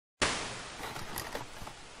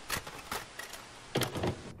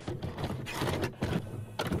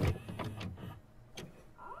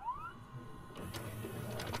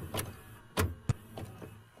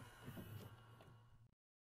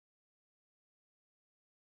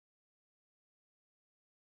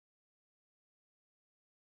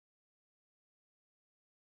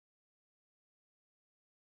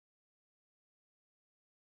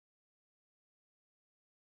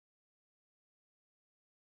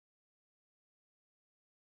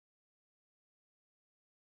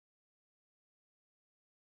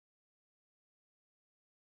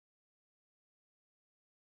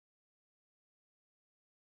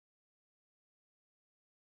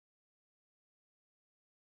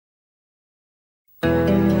The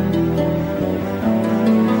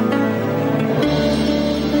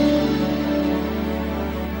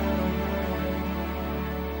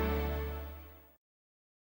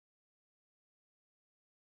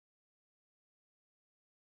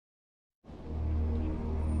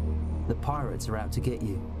pirates are out to get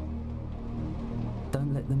you.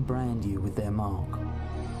 Don't let them brand you with their mark.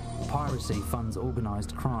 Piracy funds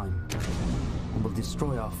organised crime and will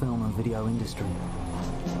destroy our film and video industry.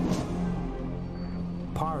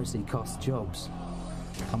 Piracy costs jobs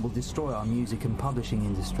and will destroy our music and publishing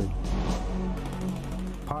industry.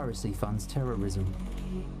 Piracy funds terrorism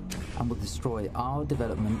and will destroy our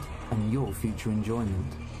development and your future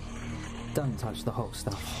enjoyment. Don't touch the hot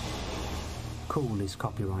stuff. Cool is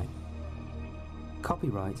copyright.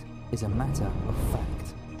 Copyright is a matter of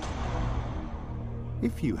fact.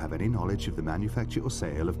 If you have any knowledge of the manufacture or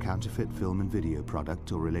sale of counterfeit film and video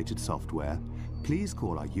product or related software, please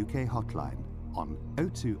call our UK hotline on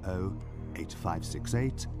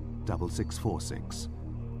 020-8568-6646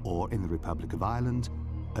 or in the Republic of Ireland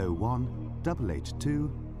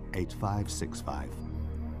 01-882-8565.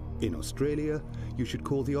 In Australia, you should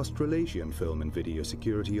call the Australasian Film and Video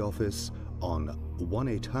Security Office on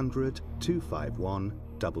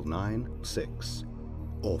 1-800-251-996.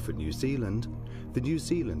 Or for New Zealand, the New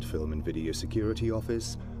Zealand Film and Video Security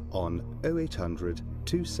Office on 0800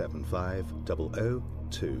 275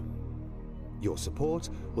 002. Your support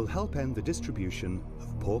will help end the distribution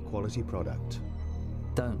of poor quality product.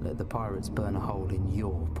 Don't let the pirates burn a hole in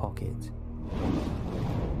your pocket.